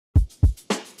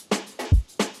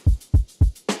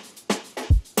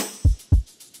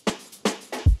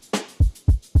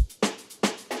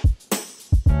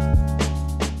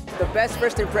best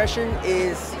first impression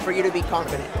is for you to be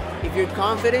confident. If you're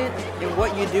confident in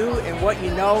what you do and what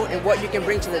you know and what you can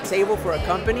bring to the table for a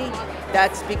company,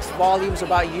 that speaks volumes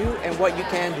about you and what you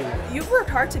can do. You've worked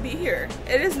hard to be here.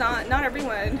 It is not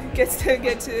everyone gets to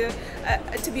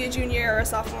be a junior or a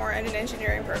sophomore in an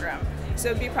engineering program.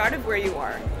 So be proud of where you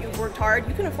are. You've worked hard.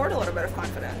 You can afford a little bit of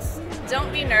confidence.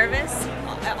 Don't be nervous.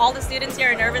 All the students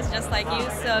here are nervous just like you,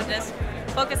 so just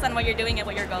focus on what you're doing and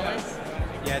what your goal is.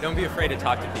 Yeah, don't be afraid to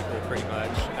talk to people pretty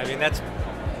much. I mean, that's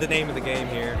the name of the game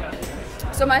here.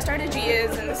 So my strategy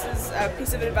is, and this is a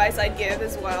piece of advice I'd give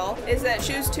as well, is that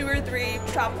choose 2 or 3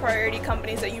 top priority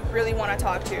companies that you really want to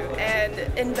talk to and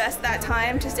invest that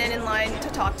time to stand in line to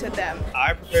talk to them.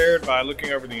 I prepared by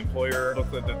looking over the employer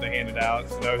booklet that they handed out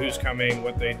to know who's coming,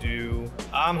 what they do.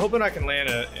 I'm hoping I can land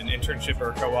an internship or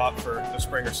a co-op for the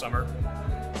spring or summer.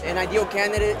 An ideal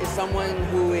candidate is someone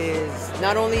who is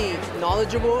not only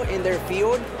knowledgeable in their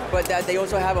field, but that they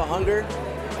also have a hunger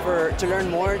to learn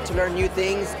more, to learn new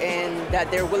things, and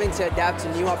that they're willing to adapt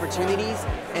to new opportunities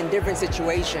and different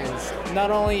situations.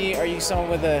 Not only are you someone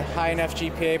with a high enough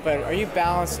GPA, but are you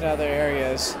balanced in other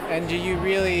areas? And do you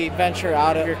really venture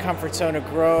out of your comfort zone to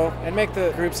grow and make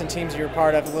the groups and teams you're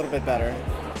part of a little bit better?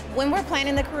 When we're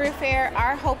planning the career fair,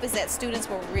 our hope is that students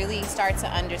will really start to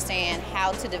understand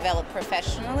how to develop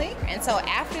professionally. And so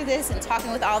after this and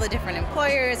talking with all the different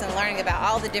employers and learning about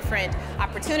all the different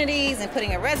opportunities and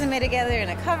putting a resume together and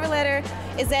a cover letter,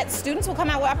 is that students will come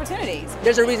out with opportunities.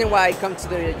 There's a reason why I come to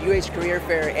the UH Career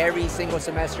Fair every single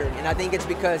semester, and I think it's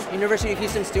because University of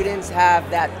Houston students have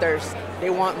that thirst. They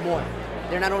want more.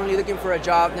 They're not only looking for a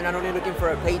job, they're not only looking for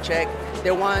a paycheck,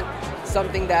 they want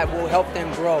something that will help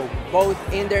them grow, both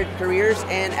in their careers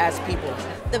and as people.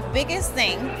 The biggest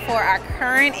thing for our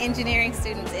current engineering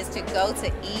students is to go to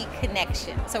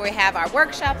eConnection. So we have our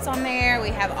workshops on there, we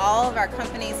have all of our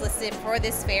companies listed for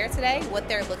this fair today, what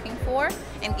they're looking for,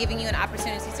 and giving you an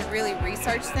opportunity to really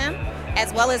research them,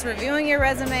 as well as reviewing your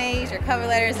resumes, your cover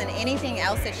letters, and anything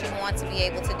else that you want to be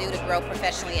able to do to grow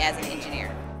professionally as an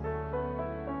engineer.